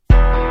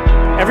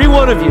every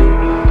one of you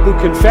who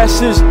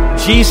confesses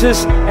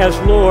Jesus as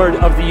Lord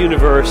of the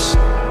universe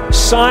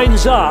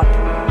signs up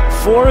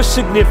for a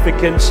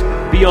significance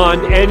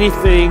beyond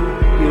anything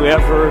you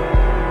ever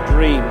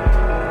dreamed.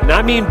 And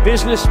I mean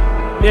business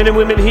men and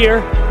women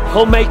here,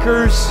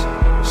 homemakers,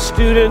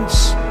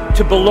 students.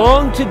 To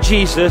belong to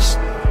Jesus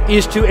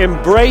is to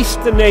embrace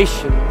the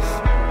nations.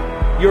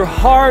 Your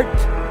heart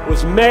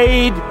was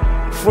made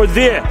for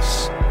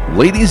this.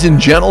 Ladies and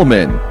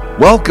gentlemen,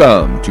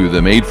 welcome to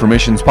the Made for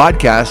Missions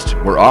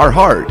podcast, where our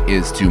heart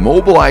is to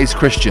mobilize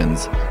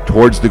Christians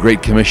towards the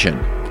Great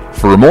Commission.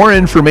 For more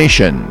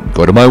information,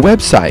 go to my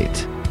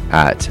website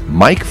at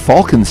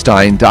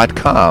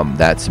MikeFalkenstein.com.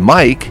 That's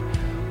Mike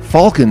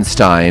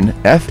Falkenstein,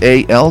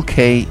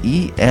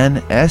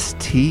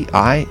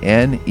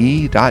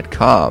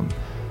 Falkenstein.com.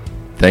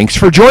 Thanks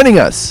for joining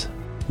us.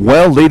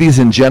 Well, ladies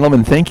and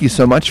gentlemen, thank you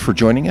so much for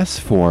joining us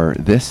for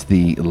this,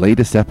 the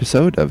latest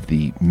episode of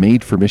the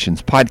Made for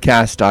Missions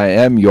podcast. I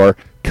am your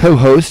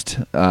co-host,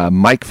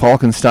 Mike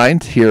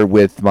Falkenstein, here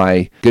with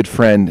my good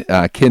friend,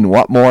 Ken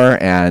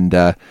Watmore.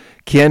 And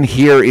Ken,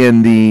 here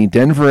in the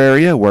Denver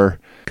area, we're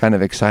kind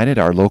of excited.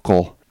 Our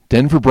local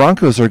Denver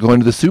Broncos are going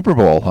to the Super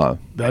Bowl, huh?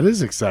 That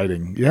is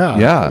exciting.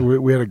 Yeah.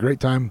 We had a great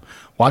time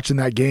watching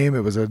that game.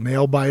 It was a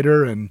nail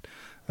biter, and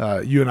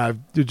you and I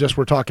just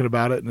were talking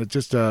about it, and it's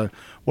just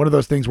one of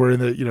those things where in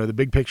the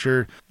big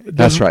picture,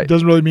 that's right.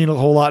 Doesn't really mean a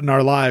whole lot in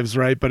our lives,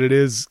 right? But it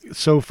is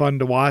so fun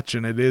to watch,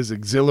 and it is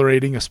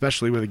exhilarating,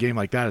 especially with a game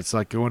like that. It's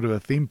like going to a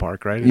theme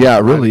park, right? Yeah,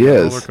 it really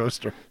is. Roller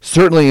coaster.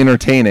 Certainly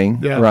entertaining,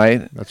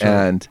 right? That's right.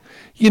 And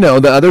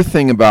the other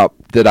thing about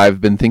that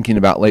I've been thinking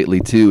about lately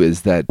too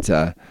is that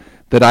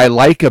that I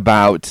like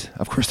about,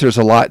 of course, there's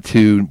a lot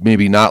to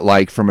maybe not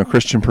like from a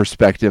Christian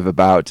perspective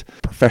about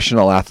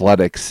professional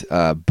athletics,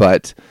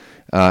 but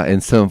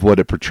and some of what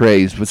it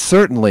portrays, but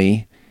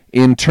certainly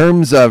in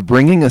terms of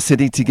bringing a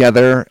city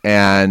together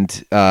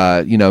and,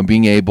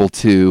 being able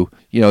to,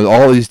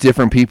 all these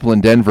different people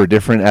in Denver,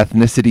 different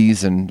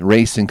ethnicities and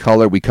race and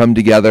color, we come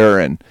together,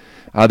 and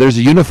there's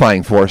a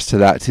unifying force to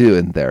that too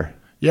in there.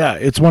 Yeah,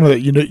 it's one of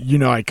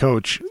the, I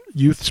coach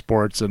youth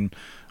sports, and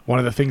one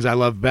of the things I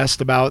love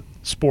best about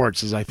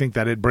sports is I think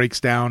that it breaks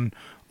down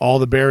all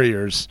the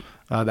barriers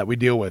that we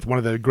deal with. One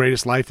of the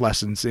greatest life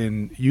lessons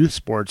in youth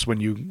sports, I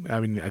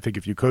think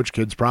if you coach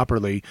kids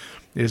properly,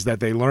 is that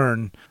they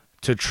learn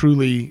to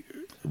truly,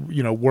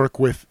 work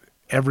with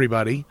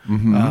everybody,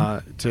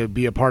 to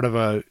be a part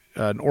of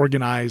an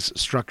organized,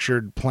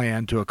 structured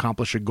plan to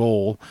accomplish a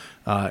goal,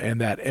 and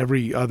that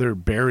every other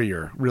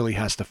barrier really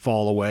has to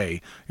fall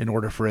away in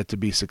order for it to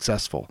be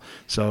successful.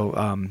 So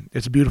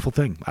it's a beautiful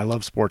thing. I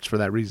love sports for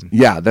that reason.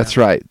 Yeah, that's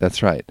right.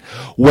 That's right.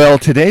 Well,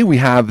 today we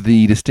have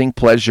the distinct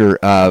pleasure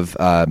of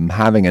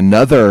having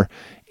another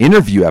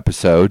interview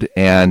episode,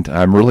 and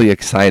I'm really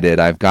excited.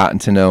 I've gotten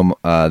to know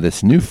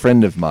this new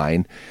friend of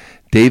mine,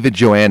 David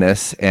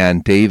Joannis,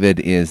 and David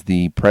is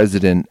the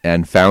president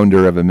and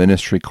founder of a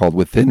ministry called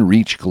Within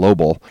Reach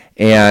Global.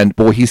 And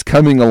boy, he's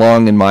coming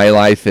along in my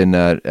life in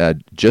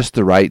just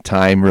the right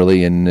time,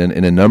 really, in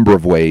a number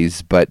of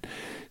ways, but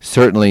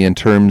certainly in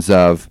terms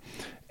of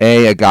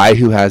a guy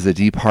who has a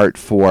deep heart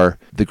for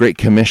the Great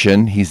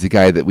Commission. He's the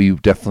guy that we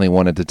definitely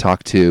wanted to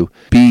talk to.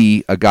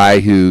 B, a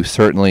guy who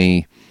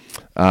certainly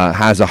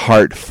has a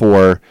heart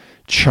for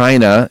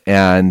China,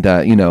 and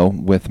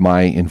with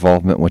my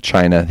involvement with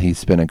China,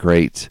 he's been a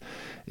great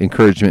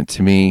encouragement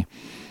to me.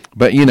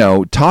 But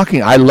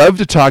I love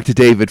to talk to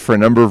David for a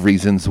number of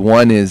reasons.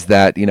 One is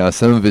that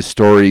some of his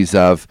stories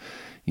of,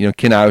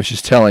 Ken, I was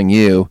just telling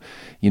you,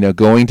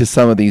 going to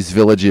some of these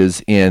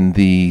villages in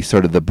the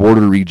sort of the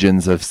border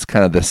regions of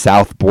kind of the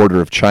south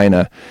border of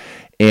China,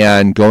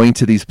 and going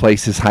to these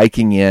places,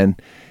 hiking in,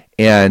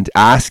 and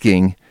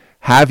asking,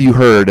 have you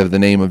heard of the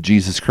name of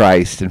Jesus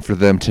Christ? And for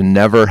them to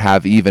never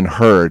have even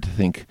heard,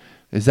 think,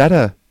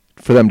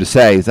 for them to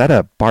say, is that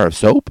a bar of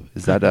soap?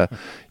 Is that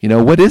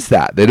what is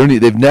that?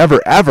 They've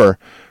never ever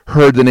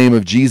heard the name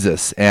of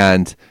Jesus.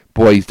 And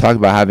boy, you talk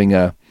about having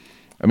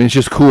it's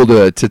just cool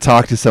to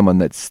talk to someone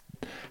that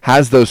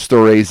has those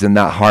stories and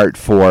that heart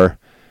for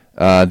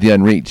the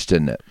unreached,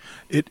 isn't it?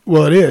 It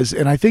is.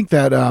 And I think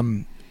that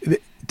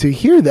to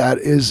hear that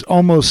is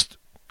almost,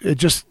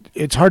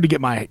 it's hard to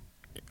get my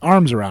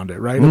arms around it,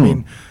 right? I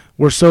mean,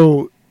 we're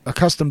so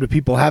accustomed to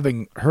people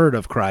having heard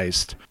of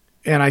Christ,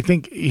 and I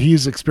think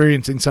he's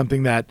experiencing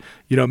something that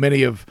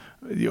many of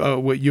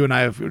what you and I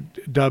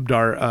have dubbed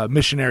our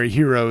missionary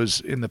heroes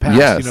in the past.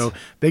 Yes.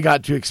 They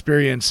got to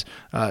experience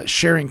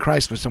sharing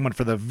Christ with someone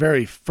for the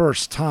very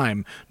first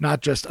time,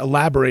 not just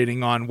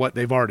elaborating on what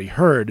they've already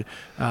heard.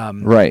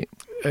 Right.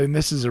 And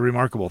this is a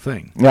remarkable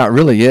thing. Yeah, it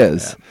really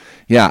is.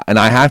 Yeah, and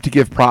I have to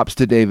give props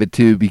to David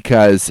too,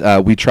 because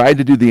we tried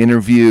to do the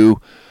interview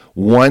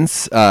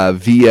once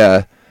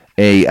via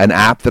an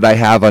app that I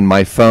have on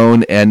my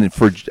phone, and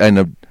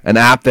an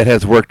app that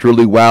has worked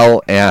really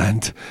well,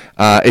 and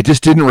it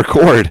just didn't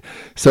record.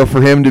 So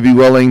for him to be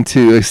willing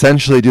to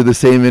essentially do the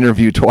same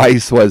interview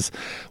twice was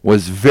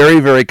very,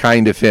 very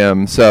kind of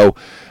him. So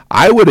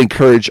I would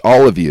encourage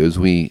all of you as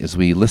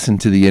we listen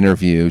to the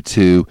interview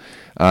to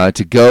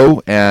to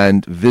go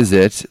and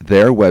visit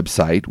their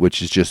website,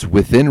 which is just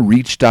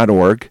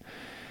withinreach.org.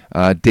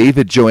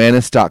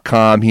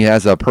 DavidJoannes.com. He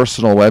has a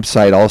personal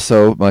website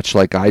also, much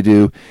like I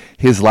do.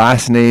 His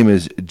last name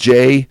is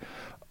Joannes,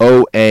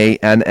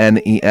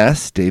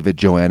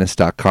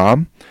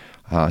 DavidJoannes.com.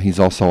 He's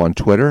also on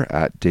Twitter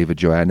at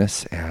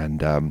DavidJoannes,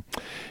 and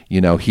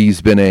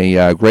he's been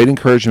a great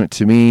encouragement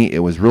to me. It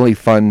was really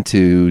fun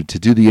to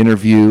do the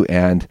interview,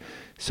 and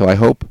so I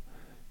hope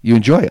you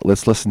enjoy it.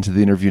 Let's listen to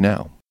the interview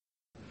now.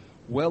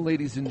 Well,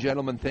 ladies and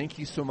gentlemen, thank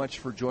you so much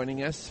for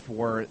joining us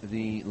for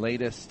the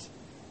latest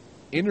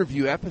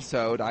interview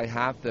episode. I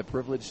have the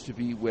privilege to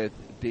be with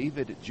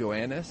David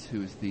Joannes,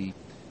 who's the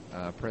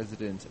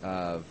president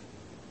of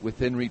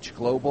Within Reach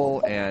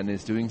Global and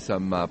is doing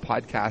some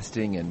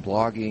podcasting and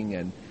blogging.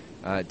 And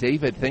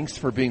David, thanks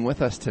for being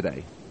with us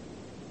today.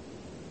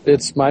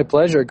 It's my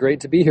pleasure.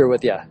 Great to be here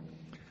with you.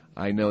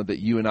 I know that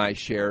you and I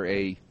share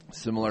a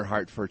similar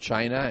heart for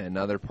China and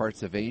other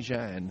parts of Asia,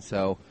 and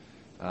so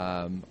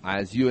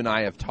as you and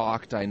I have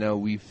talked, I know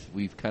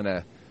we've kind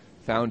of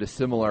found a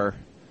similar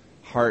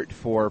heart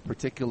for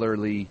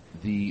particularly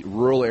the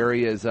rural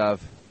areas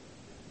of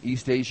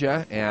East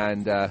Asia,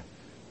 and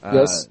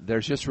yes.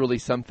 There's just really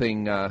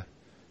something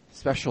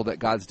special that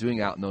God's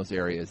doing out in those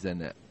areas,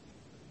 isn't it?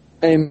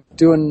 I'm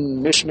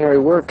doing missionary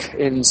work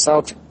in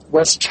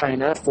southwest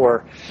China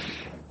for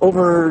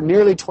over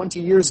nearly 20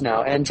 years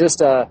now, and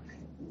just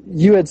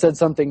you had said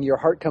something, your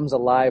heart comes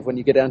alive when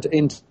you get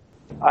into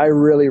I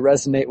really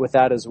resonate with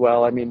that as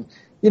well. I mean,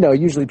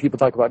 usually people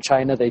talk about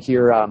China, they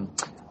hear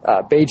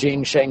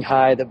Beijing,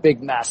 Shanghai, the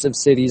big massive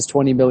cities,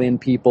 20 million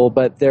people,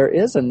 but there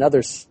is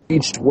another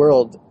reached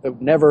world that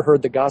never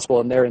heard the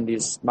gospel, and they're in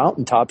these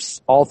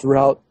mountaintops all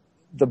throughout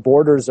the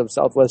borders of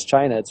southwest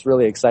China. It's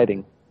really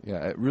exciting.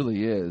 Yeah, it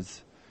really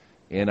is.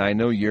 And I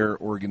know your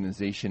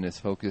organization is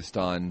focused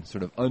on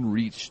sort of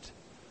unreached,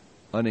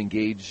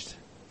 unengaged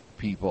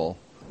people.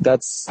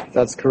 That's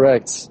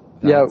correct.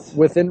 Yeah,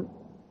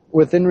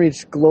 within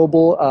Reach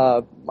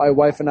Global, my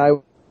wife and I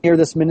hear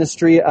this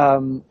ministry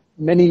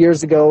many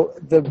years ago.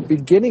 The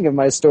beginning of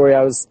my story,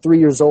 I was 3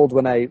 years old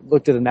when I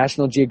looked at a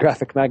National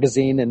Geographic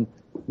magazine and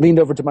leaned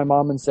over to my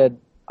mom and said,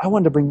 I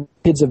wanted to bring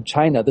kids of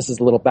China. This is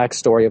a little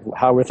backstory of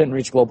how Within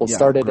Reach Global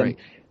started. Great.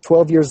 And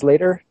 12 years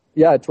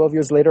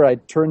later, I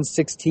turned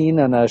 16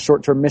 on a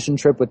short-term mission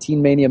trip with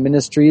Teen Mania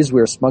Ministries. We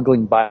were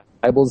smuggling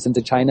Bibles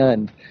into China,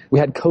 and we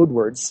had code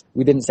words.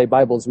 We didn't say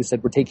Bibles. We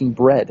said we're taking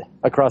bread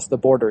across the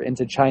border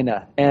into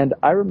China. And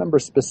I remember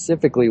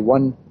specifically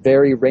one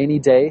very rainy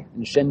day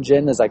in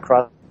Shenzhen as I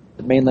crossed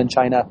mainland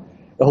China.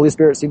 The Holy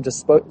Spirit seemed to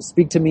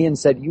speak to me and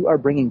said, you are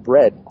bringing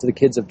bread to the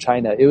kids of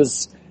China. It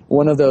was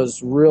one of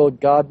those real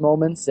God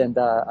moments, and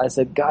I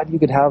said, God, you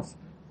could have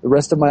the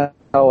rest of my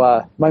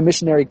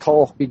missionary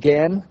call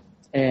began.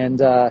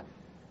 And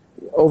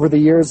over the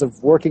years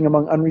of working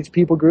among unreached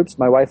people groups,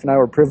 my wife and I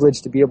were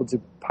privileged to be able to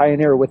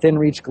pioneer Within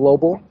Reach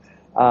Global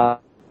at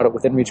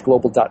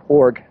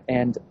withinreachglobal.org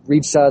and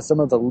reach some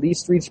of the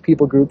least reached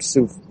people groups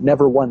who've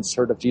never once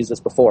heard of Jesus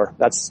before.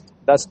 That's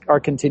our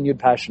continued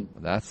passion.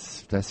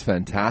 That's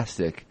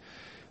fantastic.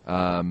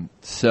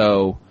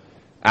 So,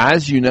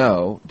 as you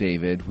know,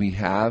 David, we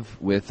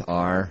have with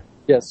our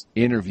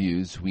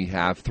interviews, we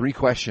have 3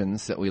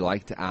 questions that we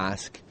like to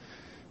ask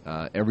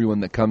everyone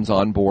that comes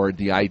on board.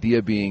 The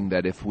idea being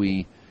that if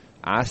we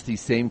ask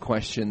these same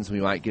questions,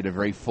 we might get a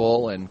very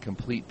full and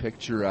complete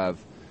picture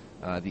of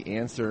the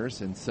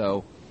answers. And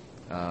so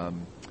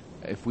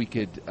if we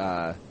could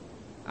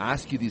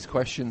ask you these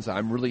questions,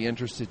 I'm really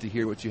interested to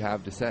hear what you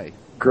have to say.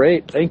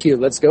 Great. Thank you.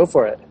 Let's go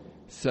for it.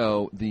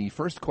 So the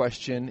first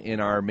question in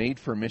our Made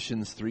for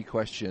Missions 3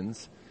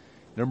 questions,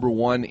 number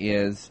 1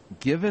 is,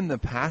 given the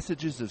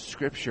passages of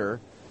Scripture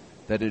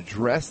that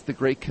address the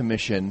Great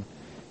Commission,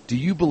 do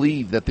you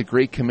believe that the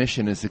Great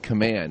Commission is a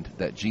command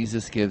that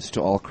Jesus gives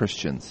to all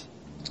Christians?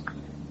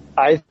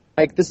 I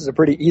think this is a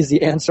pretty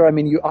easy answer. I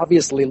mean, you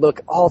obviously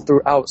look all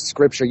throughout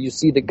Scripture. You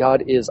see that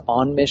God is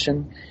on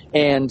mission.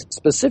 And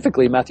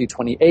specifically Matthew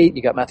 28,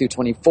 you got Matthew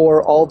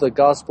 24, all the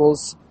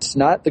Gospels. It's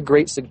not the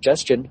great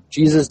suggestion.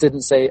 Jesus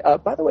didn't say,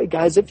 by the way,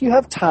 guys, if you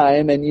have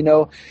time and,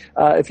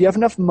 if you have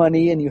enough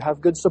money and you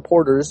have good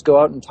supporters, go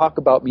out and talk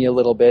about me a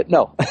little bit.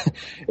 No.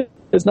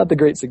 It's not the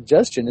great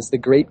suggestion. It's the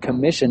Great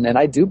Commission. And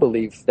I do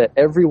believe that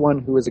everyone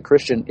who is a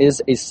Christian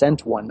is a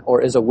sent one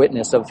or is a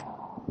witness of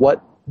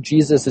what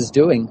Jesus is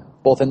doing,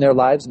 both in their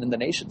lives and in the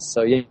nations.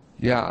 So, yeah.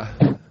 Yeah,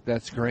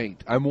 that's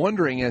great. I'm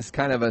wondering, as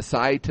kind of a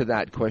side to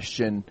that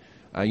question,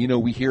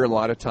 we hear a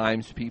lot of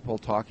times people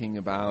talking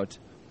about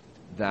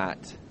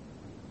that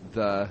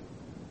the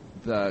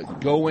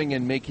going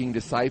and making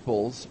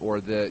disciples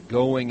or the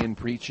going and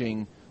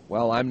preaching,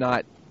 well, I'm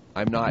not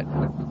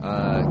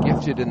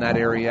gifted in that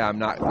area. I'm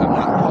not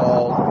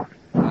called.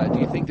 Do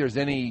you think there's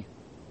any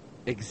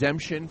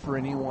exemption for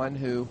anyone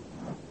who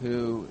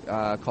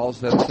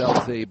calls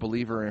themselves a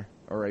believer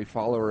or a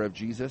follower of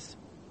Jesus?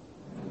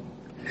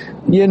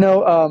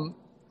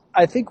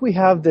 I think we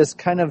have this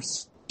kind of,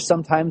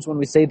 sometimes when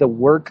we say the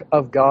work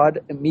of God,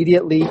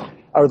 immediately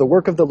or the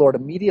work of the Lord,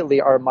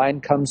 immediately our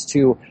mind comes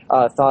to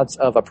thoughts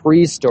of a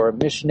priest or a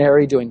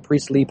missionary doing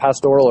priestly,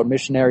 pastoral, or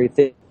missionary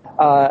things.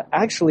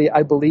 Actually,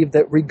 I believe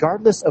that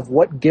regardless of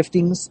what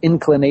giftings,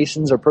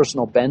 inclinations, or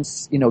personal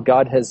bents,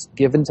 God has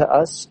given to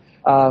us,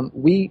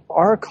 we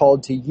are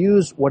called to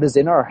use what is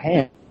in our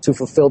hand to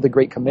fulfill the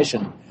Great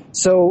Commission.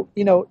 So,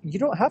 you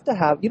don't have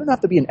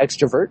to be an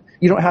extrovert.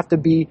 You don't have to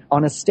be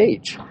on a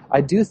stage.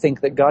 I do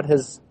think that God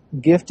has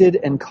gifted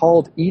and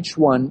called each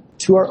one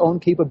to our own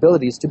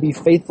capabilities to be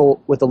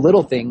faithful with the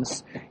little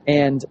things,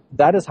 and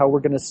that is how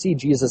we're going to see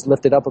Jesus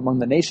lifted up among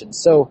the nations.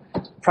 So,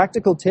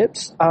 practical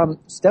tips,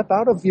 step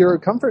out of your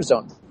comfort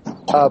zone.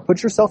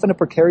 Put yourself in a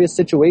precarious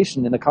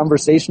situation, in a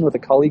conversation with a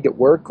colleague at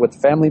work, with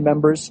family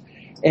members,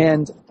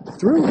 and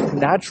through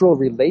natural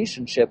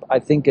relationship, I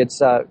think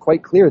it's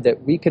quite clear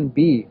that we can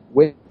be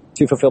with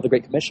to fulfill the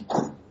Great Commission.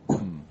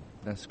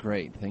 That's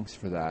great. Thanks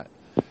for that.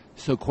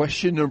 So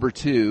question number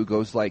 2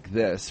 goes like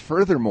this.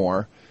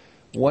 Furthermore,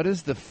 what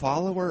is the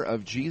follower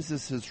of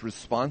Jesus'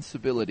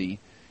 responsibility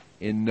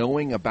in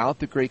knowing about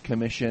the Great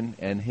Commission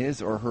and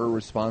his or her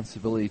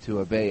responsibility to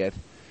obey it,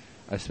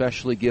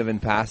 especially given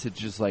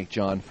passages like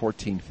John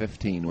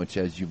 14:15, which,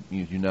 as you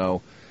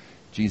know,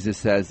 Jesus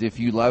says, if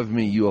you love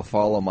me, you will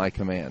follow my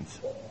commands?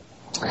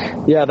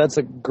 Yeah, that's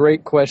a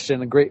great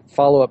question, a great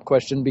follow-up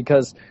question,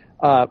 because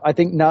I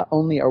think not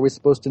only are we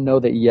supposed to know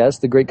that, yes,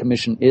 the Great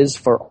Commission is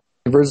for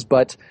believers,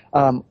 but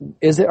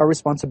is it our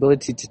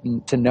responsibility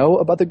to know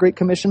about the Great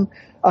Commission?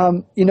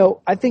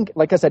 I think,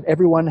 like I said,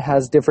 everyone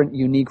has different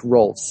unique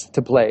roles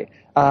to play.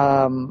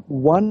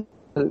 One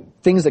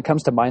things that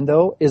comes to mind,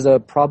 though, is a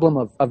problem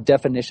of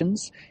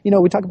definitions.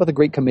 We talk about the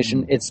Great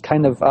Commission. It's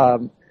kind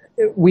of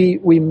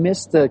we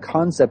miss the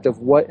concept of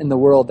what in the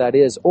world that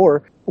is,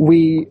 or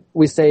we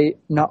say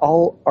not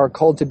all are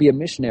called to be a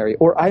missionary,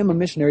 or I am a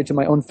missionary to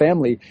my own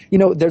family.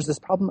 There's this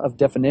problem of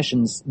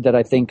definitions that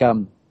I think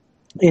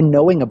in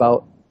knowing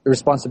about the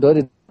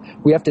responsibility,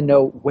 we have to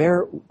know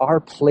where our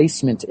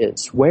placement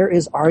is. Where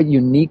is our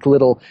unique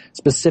little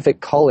specific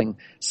calling?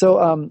 So,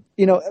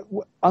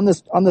 on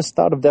this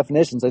thought of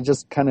definitions, it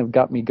just kind of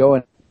got me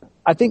going.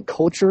 I think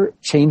culture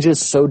changes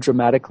so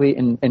dramatically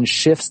and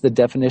shifts the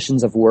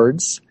definitions of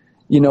words.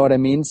 You know what I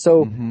mean?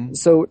 So,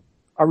 so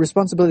our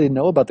responsibility to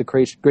know about the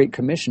Great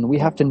Commission, we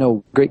have to know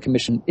what Great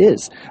Commission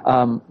is.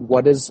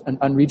 What is an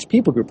unreached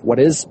people group? What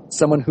is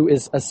someone who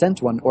is a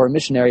sent one or a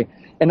missionary?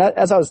 And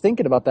as I was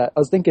thinking about that, I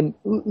was thinking,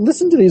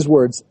 listen to these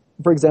words.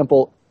 For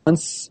example,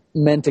 once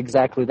meant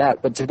exactly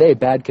that, but today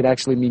bad could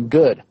actually mean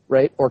good,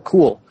 right? Or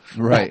cool.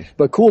 Right.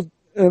 But cool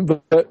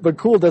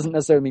doesn't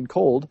necessarily mean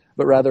cold,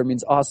 but rather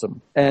means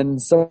awesome.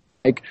 And so,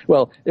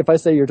 if I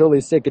say you're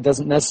totally sick, it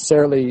doesn't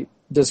necessarily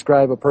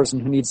describe a person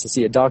who needs to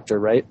see a doctor,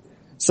 right?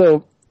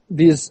 So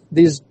these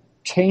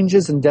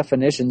changes in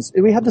definitions,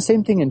 we have the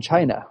same thing in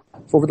China.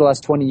 For over the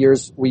last 20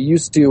 years, we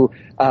used to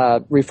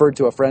refer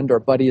to a friend or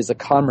buddy as a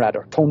comrade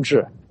or 同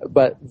志,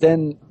 but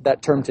then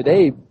that term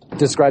today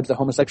describes the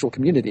homosexual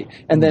community.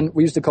 And then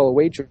we used to call a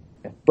waitress,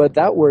 but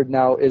that word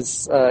now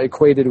is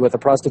equated with a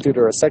prostitute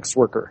or a sex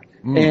worker.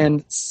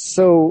 And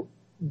so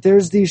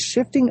there's these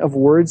shifting of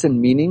words and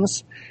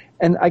meanings.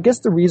 And I guess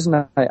the reason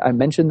I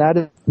mention that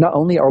is not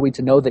only are we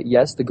to know that,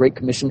 yes, the Great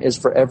Commission is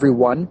for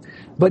everyone,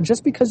 but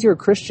just because you're a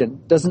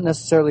Christian doesn't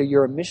necessarily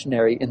you're a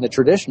missionary in the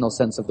traditional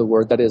sense of the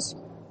word. That is,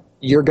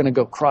 you're going to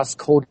go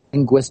cross-cultural,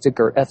 linguistic,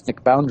 or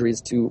ethnic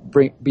boundaries to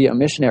be a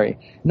missionary.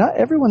 Not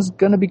everyone's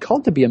going to be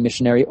called to be a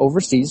missionary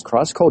overseas,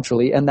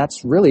 cross-culturally, and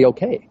that's really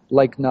okay.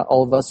 Like, not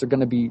all of us are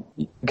going to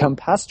become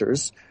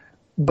pastors,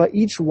 but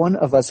each one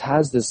of us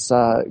has this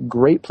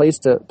great place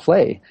to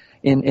play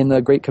in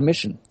the Great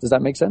Commission. Does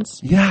that make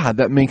sense? Yeah,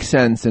 that makes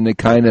sense, and it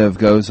kind of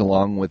goes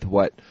along with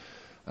what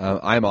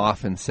I'm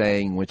often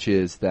saying, which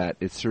is that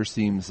it sure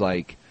seems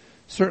like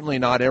certainly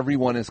not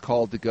everyone is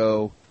called to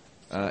go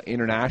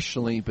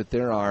internationally, but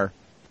there are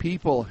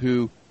people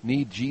who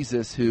need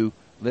Jesus who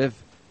live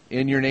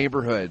in your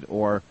neighborhood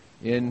or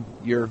in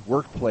your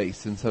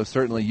workplace, and so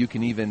certainly you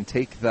can even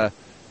take the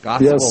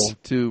gospel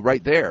to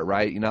right there,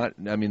 right?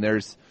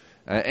 There's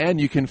and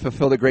you can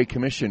fulfill the Great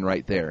Commission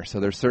right there. So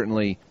there's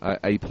certainly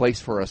a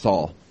place for us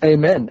all.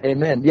 Amen.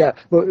 Yeah.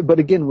 But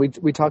again,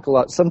 we talk a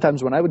lot.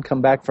 Sometimes when I would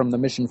come back from the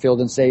mission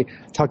field and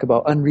talk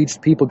about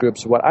unreached people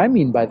groups, what I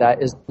mean by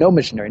that is no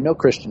missionary, no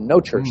Christian,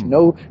 no church,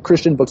 no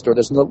Christian bookstore.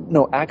 There's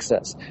no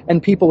access.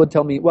 And people would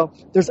tell me, well,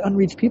 there's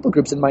unreached people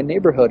groups in my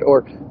neighborhood,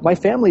 or my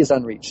family is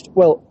unreached.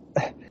 Well,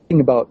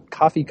 about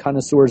coffee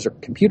connoisseurs or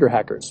computer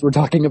hackers. We're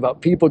talking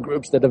about people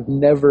groups that have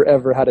never,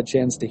 ever had a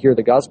chance to hear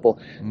the gospel.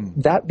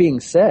 That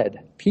being said,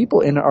 people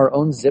in our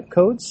own zip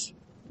codes,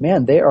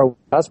 man, they are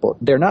gospel.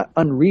 They're not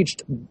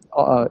unreached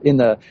in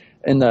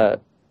the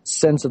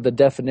sense of the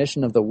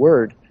definition of the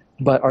word,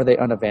 but are they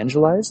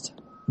unevangelized?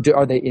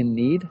 Are they in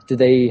need? Do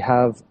they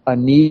have a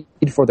need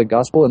for the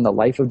gospel in the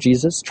life of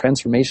Jesus,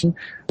 transformation?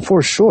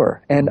 For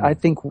sure. And I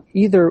think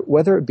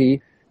whether it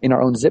be in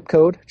our own zip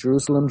code,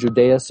 Jerusalem,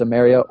 Judea,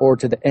 Samaria, or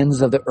to the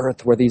ends of the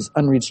earth where these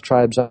unreached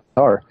tribes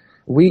are,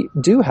 we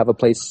do have a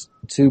place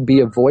to be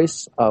a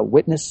voice, a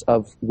witness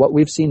of what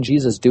we've seen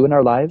Jesus do in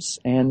our lives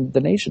and the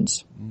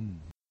nations.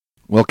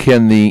 Well,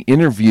 Ken, the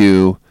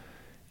interview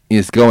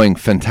is going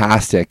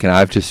fantastic, and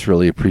I've just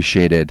really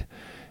appreciated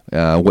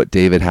what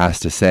David has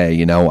to say.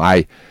 You know,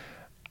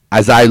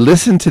 as I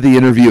listened to the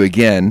interview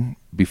again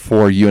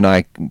before you and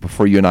I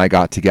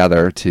got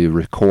together to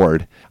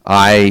record,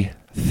 I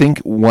think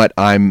what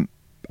I'm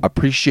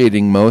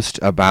appreciating most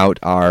about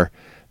our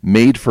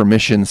Made for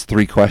Missions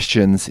 3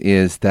 questions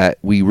is that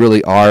we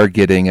really are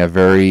getting a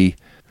very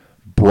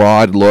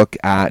broad look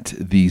at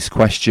these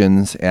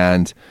questions,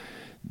 and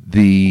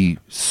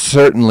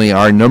certainly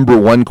our number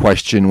one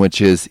question,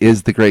 which is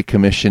the Great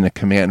Commission a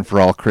command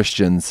for all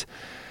Christians?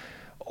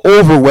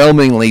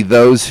 Overwhelmingly,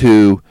 those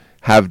who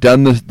have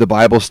done the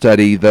Bible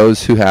study,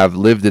 those who have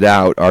lived it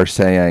out, are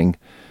saying,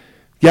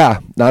 yeah,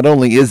 not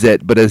only is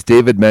it, but as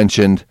David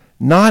mentioned,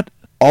 not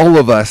all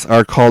of us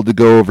are called to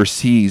go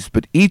overseas,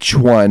 but each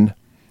one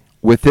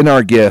within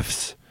our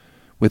gifts,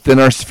 within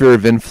our sphere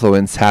of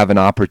influence, have an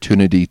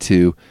opportunity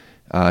to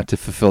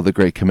fulfill the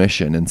Great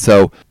Commission. And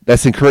so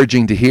that's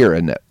encouraging to hear,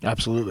 isn't it?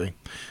 Absolutely.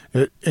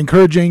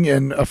 Encouraging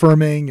and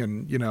affirming,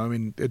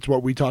 and, it's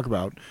what we talk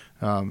about.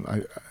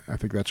 I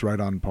think that's right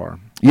on par.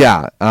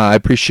 Yeah, I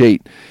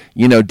appreciate,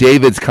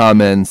 David's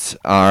comments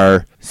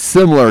are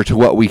similar to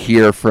what we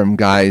hear from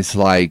guys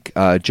like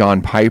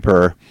John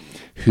Piper,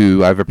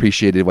 who I've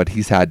appreciated what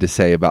he's had to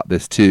say about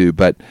this too.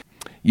 But,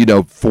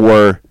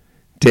 for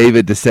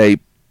David to say,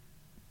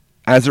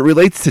 as it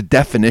relates to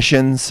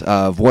definitions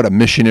of what a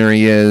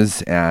missionary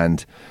is,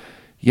 and,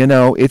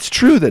 it's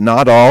true that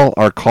not all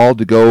are called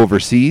to go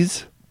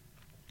overseas,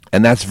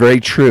 and that's very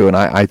true, and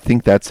I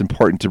think that's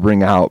important to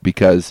bring out,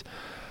 because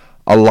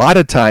a lot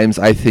of times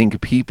I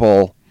think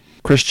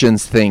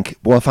Christians think,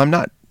 well, if I'm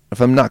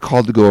not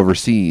called to go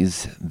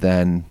overseas,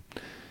 then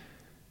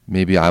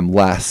maybe I'm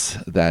less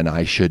than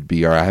I should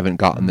be, or I haven't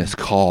gotten this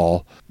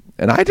call.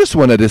 And I just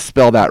want to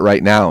dispel that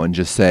right now and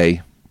just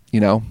say,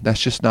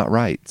 that's just not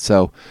right.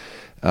 So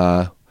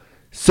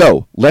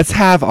let's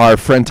have our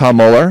friend Tom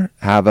Muller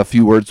have a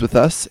few words with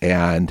us,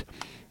 and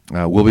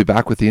we'll be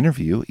back with the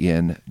interview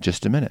in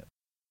just a minute.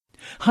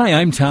 Hi,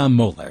 I'm Tom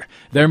Muller.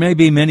 There may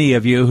be many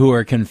of you who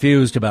are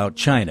confused about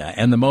China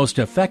and the most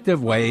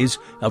effective ways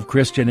of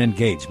Christian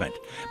engagement.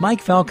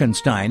 Mike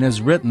Falkenstein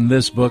has written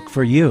this book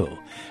for you.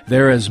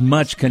 There is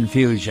much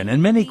confusion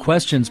and many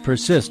questions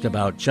persist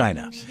about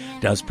China.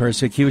 Does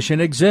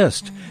persecution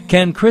exist?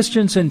 Can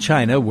Christians in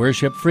China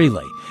worship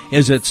freely?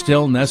 Is it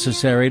still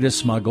necessary to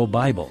smuggle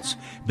Bibles?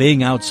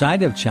 Being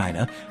outside of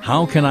China,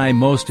 how can I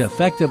most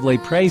effectively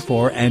pray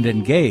for and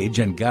engage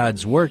in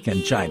God's work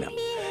in China?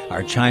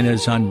 Are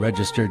China's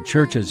unregistered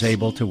churches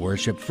able to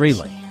worship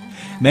freely?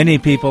 Many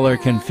people are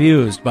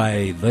confused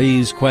by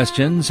these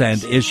questions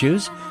and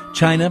issues.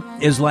 China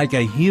is like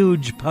a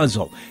huge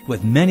puzzle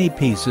with many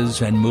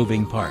pieces and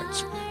moving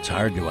parts. It's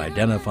hard to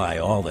identify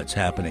all that's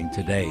happening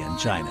today in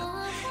China.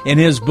 In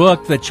his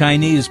book, The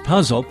Chinese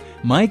Puzzle,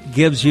 Mike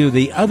gives you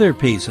the other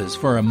pieces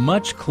for a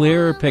much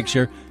clearer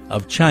picture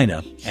of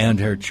China and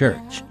her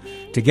church.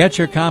 To get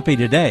your copy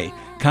today,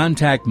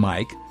 contact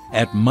Mike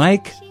at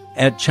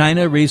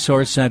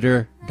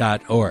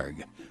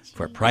chinaresourcecenter.org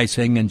for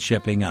pricing and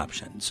shipping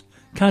options.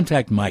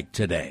 Contact Mike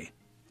today.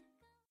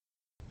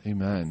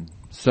 Amen.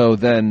 So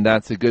then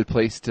that's a good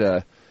place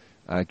to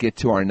get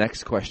to our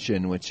next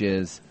question, which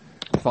is,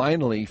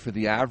 finally, for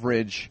the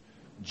average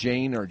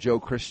Jane or Joe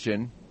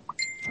Christian,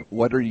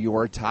 what are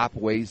your top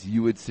ways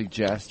you would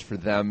suggest for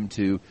them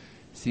to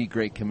see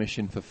Great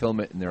Commission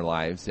fulfillment in their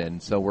lives?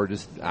 And so we're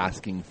just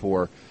asking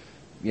for,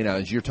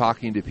 as you're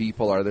talking to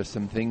people, are there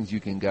some things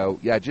you can go,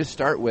 yeah, just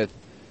start with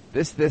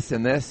this,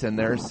 and this, and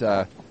there's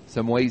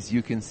some ways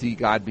you can see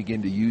God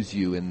begin to use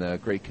you in the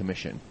Great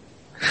Commission?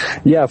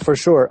 Yeah, for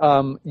sure.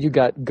 You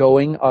got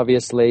going,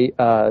 obviously.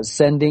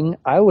 Sending,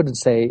 I would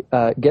say,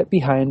 get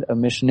behind a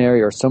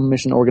missionary or some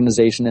mission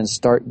organization and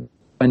start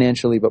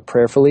financially but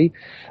prayerfully.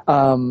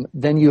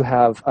 Then you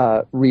have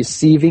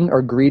receiving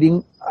or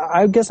greeting.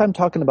 I guess I'm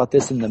talking about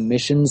this in the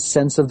missions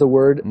sense of the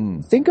word.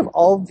 Think of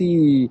all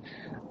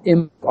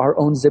in our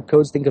own zip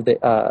codes. Think of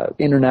the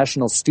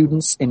international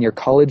students in your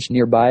college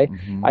nearby.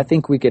 Mm-hmm. I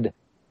think we could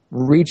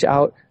reach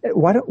out.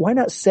 Why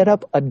not set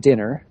up a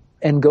dinner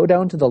and go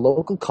down to the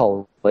local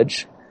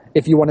college?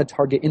 If you want to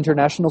target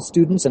international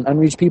students and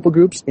unreached people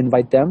groups,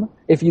 invite them.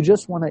 If you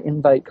just want to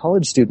invite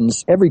college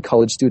students, every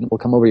college student will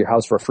come over to your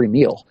house for a free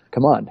meal.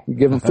 Come on, you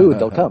give them food,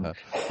 they'll come.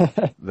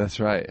 That's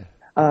right.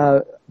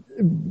 I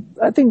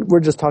think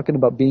we're just talking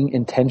about being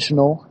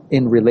intentional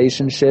in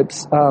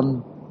relationships,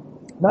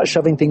 not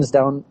shoving things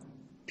down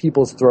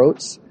people's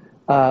throats,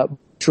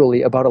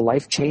 truly about a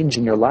life change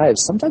in your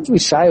lives. Sometimes we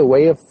shy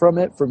away from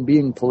it, from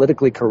being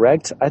politically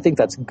correct. I think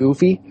that's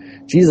goofy.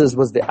 Jesus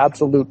was the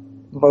absolute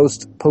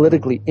most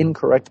politically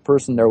incorrect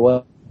person there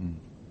was.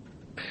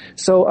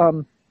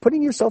 So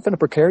putting yourself in a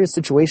precarious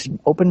situation,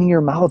 opening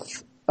your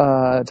mouth,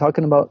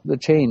 talking about the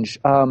change,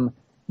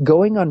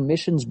 going on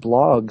missions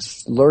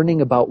blogs,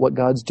 learning about what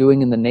God's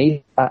doing in the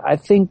nation. I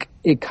think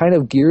it kind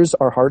of gears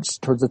our hearts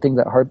towards the things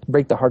that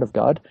break the heart of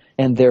God,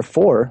 and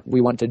therefore we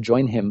want to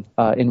join him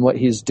in what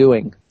he's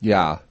doing.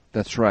 Yeah,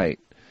 that's right.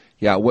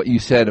 Yeah, what you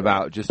said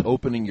about just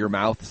opening your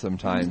mouth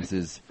sometimes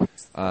is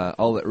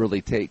all it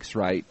really takes,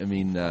 right? I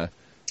mean, a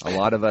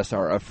lot of us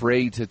are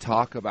afraid to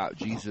talk about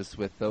Jesus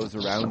with those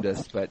around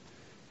us, but,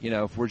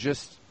 if we're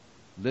just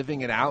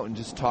living it out and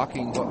just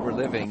talking what we're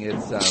living,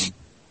 it's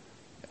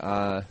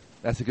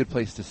that's a good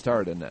place to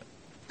start, isn't it?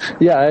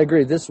 Yeah, I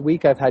agree. This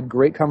week I've had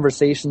great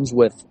conversations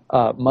with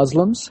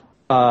Muslims,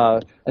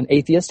 an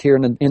atheist here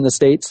in the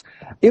States.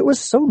 It was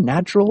so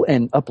natural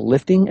and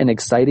uplifting and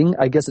exciting.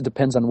 I guess it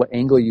depends on what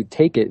angle you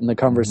take it in the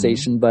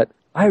conversation, but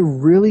I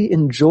really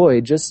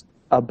enjoy just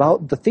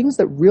about the things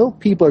that real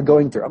people are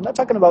going through. I'm not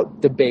talking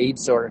about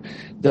debates or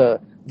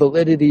the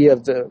validity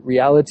of the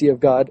reality of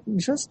God,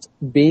 just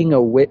being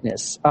a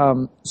witness.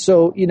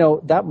 So,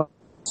 that might be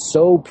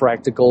so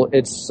practical.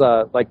 It's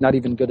like not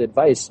even good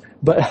advice,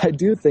 but I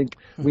do think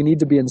we need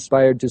to be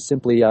inspired to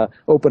simply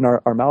open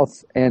our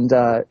mouth and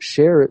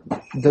share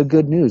the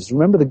good news.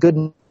 Remember, the good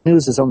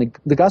news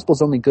the gospel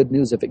is only good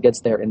news if it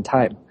gets there in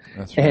time.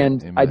 That's right.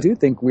 And Amen. I do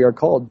think we are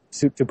called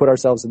to put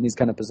ourselves in these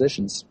kind of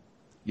positions.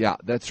 Yeah,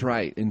 that's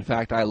right. In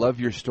fact, I love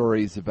your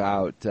stories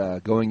about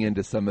going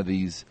into some of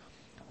these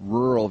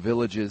rural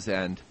villages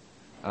and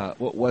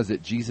what was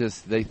it?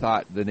 Jesus, they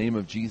thought the name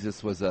of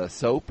Jesus was a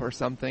soap or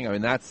something. I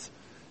mean, that's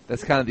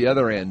kind of the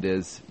other end,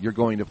 is you're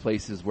going to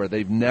places where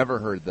they've never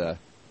heard the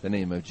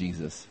name of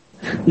Jesus.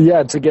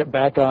 Yeah, to get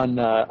back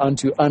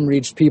onto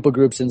unreached people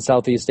groups in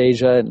Southeast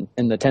Asia and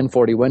in the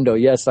 1040 window.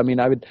 Yes, I mean,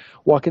 I would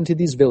walk into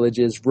these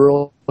villages,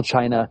 rural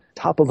China,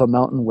 top of a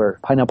mountain where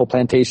pineapple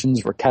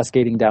plantations were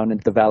cascading down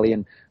into the valley,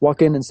 and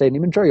walk in and say, 你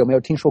们这儿有没有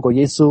听说过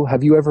耶稣?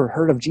 Have you ever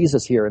heard of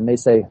Jesus here? And they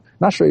say,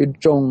 那是一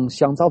种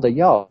香皂的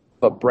药,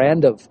 a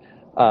brand of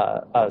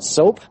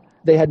soap.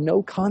 They had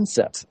no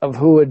concept of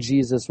who a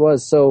Jesus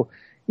was. So,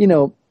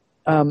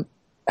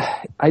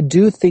 I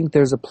do think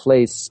there's a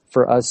place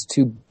for us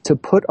to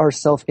put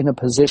ourselves in a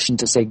position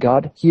to say,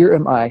 God, here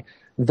am I.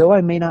 Though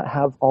I may not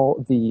have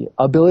all the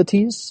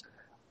abilities,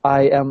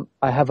 I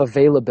have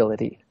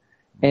availability.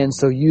 And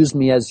so use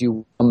me as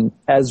you,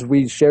 as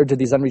we shared to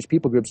these unreached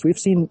people groups, we've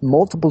seen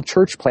multiple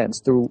church plants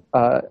through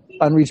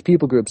unreached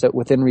people groups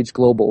within Reach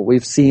Global.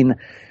 We've seen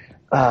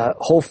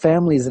whole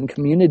families and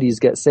communities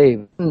get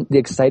saved. The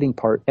exciting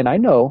part, and I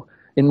know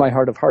in my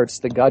heart of hearts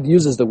that God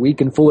uses the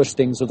weak and foolish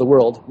things of the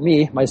world,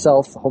 me,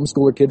 myself, a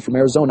homeschooler kid from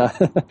Arizona,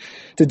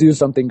 to do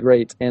something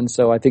great. And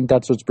so I think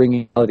that's what's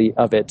bringing the reality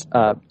of it.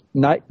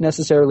 Not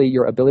necessarily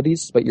your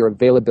abilities, but your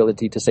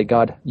availability to say,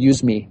 God,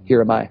 use me,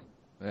 here am I.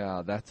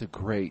 Yeah, that's a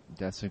great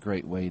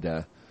way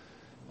to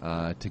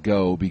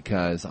go,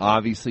 because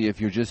obviously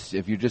if you're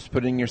just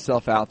putting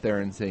yourself out there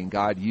and saying,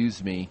 God,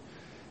 use me,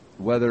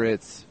 whether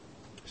it's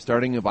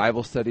starting a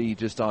Bible study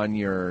just in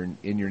your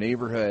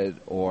neighborhood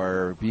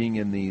or being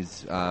in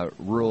these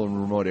rural and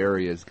remote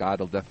areas, God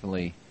will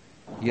definitely,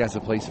 He has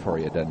a place for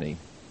you, doesn't He?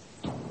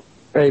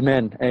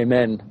 Amen.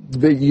 Amen.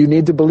 But you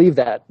need to believe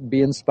that.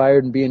 Be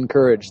inspired and be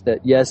encouraged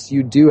that, yes,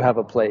 you do have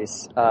a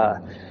place.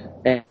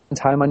 And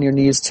time on your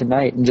knees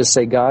tonight and just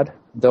say, God,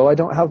 though I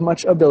don't have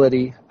much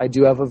ability, I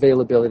do have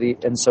availability,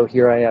 and so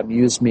here I am.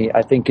 Use me.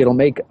 I think it'll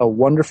make a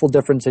wonderful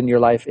difference in your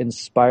life,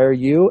 inspire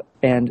you,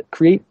 and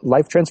create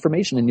life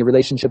transformation in your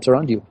relationships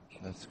around you.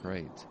 That's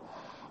great.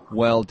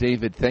 Well,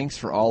 David, thanks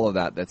for all of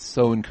that. That's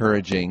so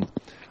encouraging.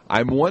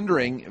 I'm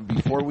wondering,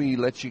 before we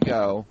let you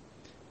go,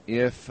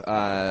 if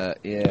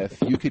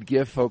you could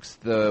give folks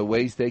the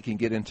ways they can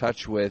get in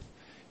touch with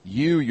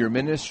you, your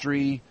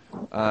ministry.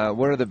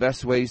 What are the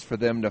best ways for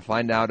them to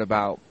find out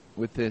about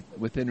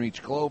within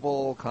Reach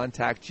Global,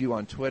 contact you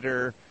on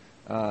Twitter?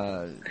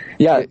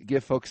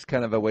 Give folks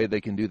kind of a way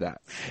they can do that.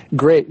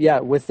 Great. Yeah,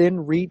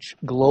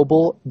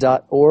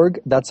 withinreachglobal.org.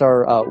 That's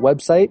our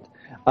website.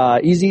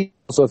 Easy.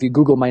 So if you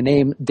Google my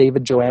name,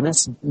 David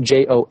Joannes,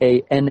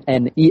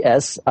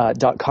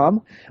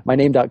 JOANNES.com,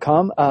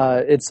 myname.com.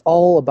 It's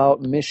all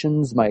about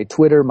missions, my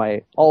Twitter,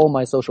 all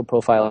my social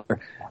profile.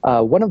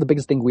 One of the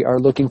biggest things we are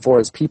looking for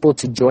is people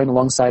to join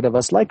alongside of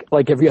us, like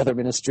every other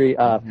ministry,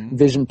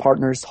 vision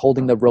partners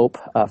holding the rope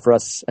for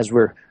us as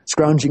we're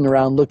scrounging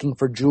around looking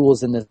for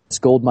jewels in this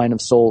gold mine of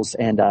souls,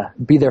 and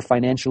be there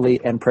financially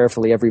and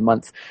prayerfully every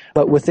month.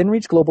 But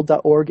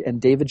withinreachglobal.org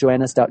and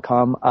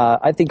davidjoannes.com,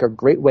 I think are a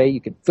great way. You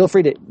can feel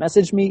free to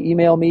message me,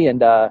 email me,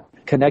 and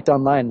connect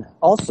online.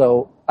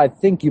 Also, I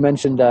think you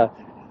mentioned,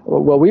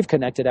 we've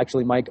connected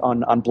actually, Mike,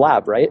 on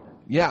Blab, right?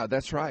 Yeah,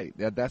 that's right.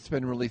 That's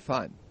been really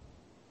fun.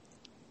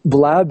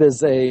 Blab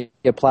is a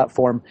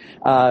platform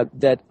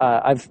that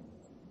I've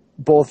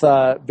both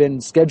been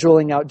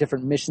scheduling out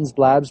different missions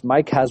blabs.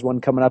 Mike has one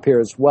coming up here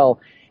as well.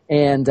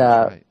 And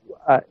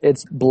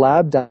it's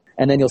blab.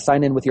 And then you'll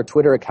sign in with your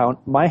Twitter account.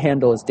 My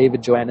handle is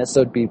David Joannes,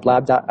 so it'd be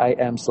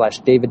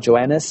blab.im/David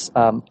Joannes.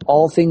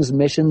 All things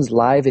missions,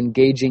 live,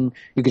 engaging.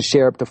 You can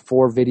share up to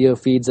 4 video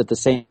feeds at the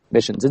same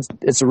missions.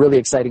 It's a really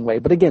exciting way.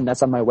 But again,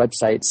 that's on my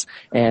websites.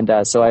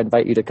 And so I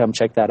invite you to come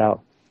check that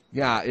out.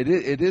 Yeah,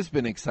 it has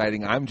been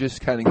exciting. I'm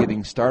just kind of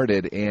getting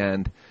started,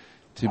 and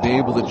to be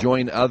able to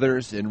join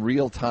others in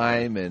real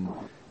time and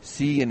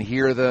see and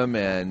hear them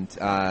and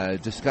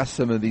discuss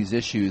some of these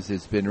issues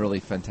has been really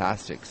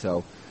fantastic.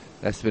 So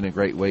that's been a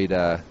great way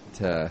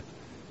to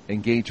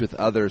engage with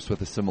others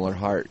with a similar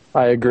heart.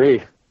 I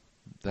agree.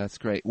 That's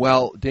great.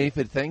 Well,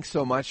 David, thanks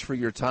so much for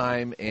your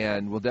time,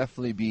 and we'll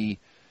definitely be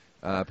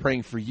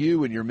praying for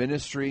you and your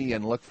ministry,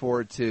 and look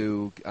forward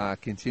to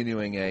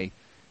continuing a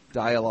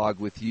dialogue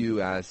with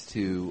you as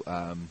to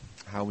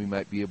how we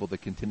might be able to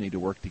continue to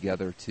work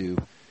together to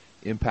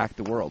impact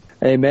the world.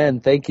 Amen.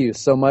 Thank you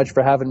so much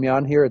for having me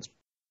on here.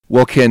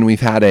 Well, Ken,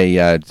 we've had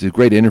a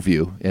great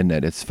interview, and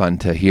it's fun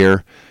to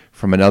hear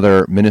from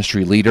another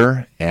ministry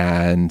leader,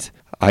 and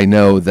I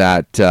know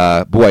that,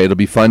 it'll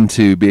be fun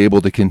to be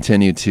able to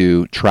continue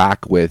to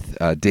track with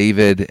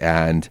David.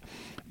 And,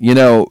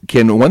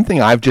 Ken, one thing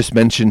I've just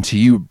mentioned to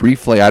you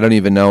briefly, I don't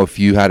even know if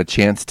you had a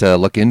chance to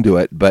look into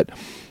it, but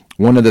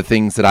one of the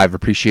things that I've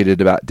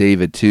appreciated about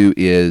David, too,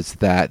 is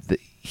that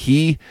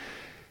he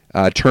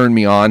turned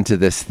me on to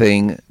this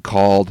thing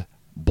called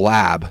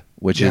Blab,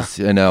 which is,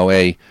 an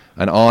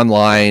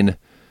online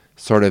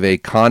sort of a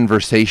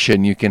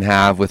conversation you can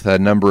have with a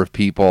number of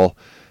people.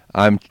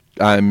 I'm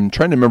trying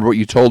to remember what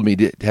you told me.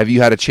 Have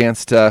you had a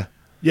chance to?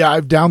 Yeah,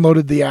 I've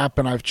downloaded the app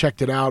and I've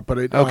checked it out,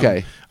 but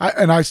okay.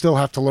 I still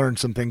have to learn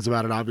some things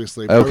about it,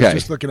 obviously. But okay. I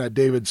was just looking at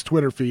David's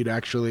Twitter feed,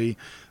 actually,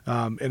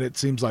 and it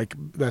seems like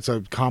that's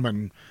a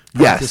common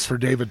practice for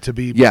David to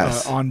be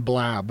on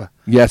Blab.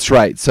 Yes,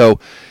 right. So,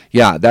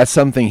 yeah, that's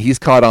something he's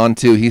caught on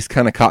to. He's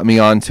kind of caught me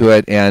onto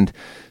it, and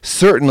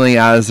certainly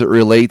as it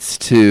relates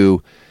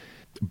to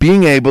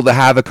being able to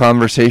have a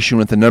conversation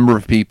with a number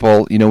of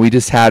people. We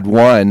just had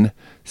one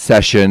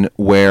session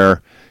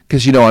where,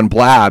 because on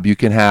Blab you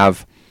can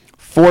have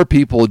 4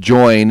 people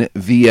join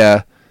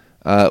via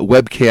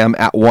webcam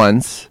at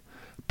once,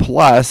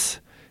 plus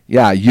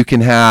you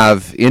can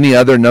have any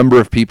other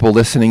number of people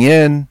listening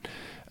in.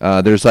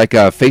 There's like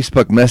a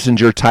Facebook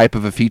Messenger type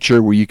of a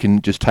feature where you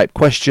can just type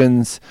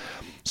questions.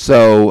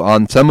 So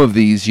on some of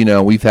these,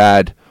 we've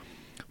had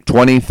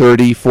 20,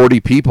 30, 40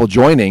 people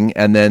joining,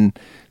 and then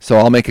so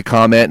I'll make a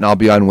comment and I'll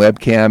be on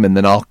webcam, and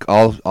then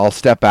I'll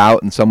step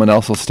out and someone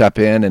else will step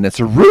in, and it's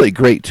a really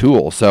great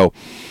tool. So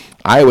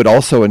I would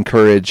also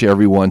encourage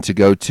everyone to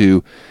go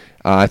to,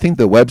 I think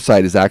the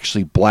website is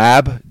actually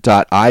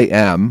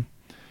blab.im,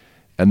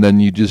 and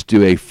then you just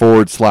do a /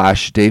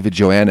 David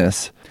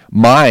Joannis.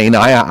 Mine,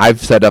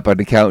 I've set up an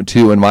account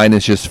too, and mine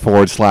is just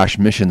 /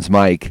 missions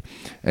Mike,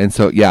 and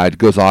so it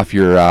goes off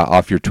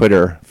your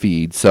Twitter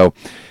feed. So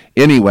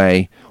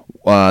anyway.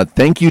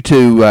 Thank you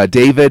to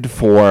David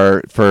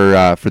for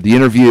the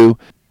interview.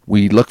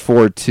 We look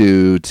forward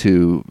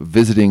to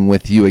visiting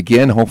with you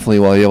again. Hopefully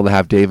we'll be able to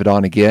have David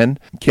on again.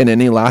 Ken,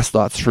 any last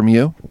thoughts from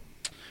you?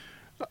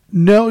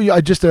 No,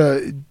 I just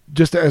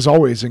as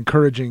always,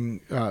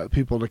 encouraging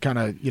people to kind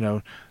of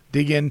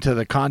dig into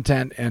the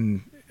content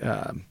and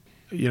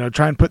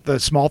try and put the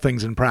small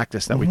things in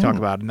practice that we talk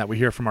about and that we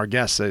hear from our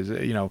guests.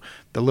 The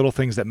little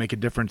things that make a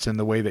difference in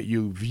the way that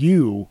you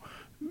view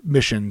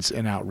missions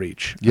and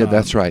outreach. Yeah,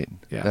 that's right.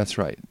 Yeah. That's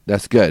right.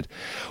 That's good.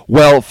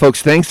 Well,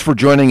 folks, thanks for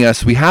joining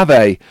us. We have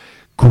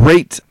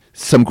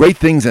some great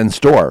things in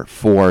store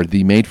for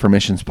the Made for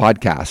Missions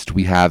podcast.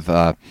 We have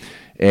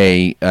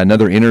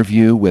another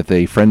interview with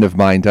a friend of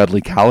mine,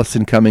 Dudley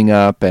Callison, coming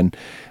up, and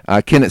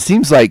Ken, it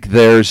seems like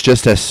there's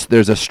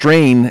a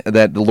strain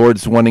that the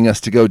Lord's wanting us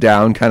to go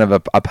down, kind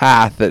of a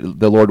path that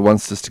the Lord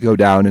wants us to go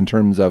down in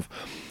terms of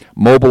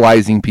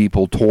mobilizing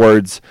people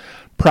towards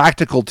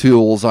practical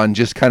tools on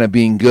just kind of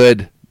being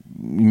good,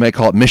 you might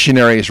call it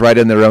missionaries right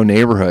in their own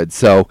neighborhood.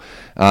 So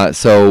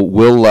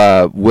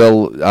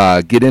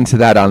we'll get into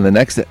that on the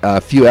next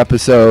few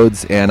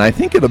episodes, and I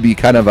think it'll be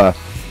kind of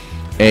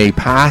a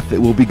path that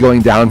we'll be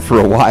going down for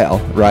a while,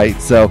 right?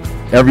 So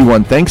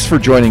everyone, thanks for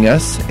joining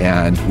us,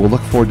 and we'll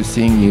look forward to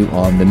seeing you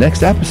on the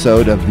next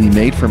episode of the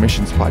Made for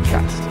Missions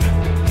podcast.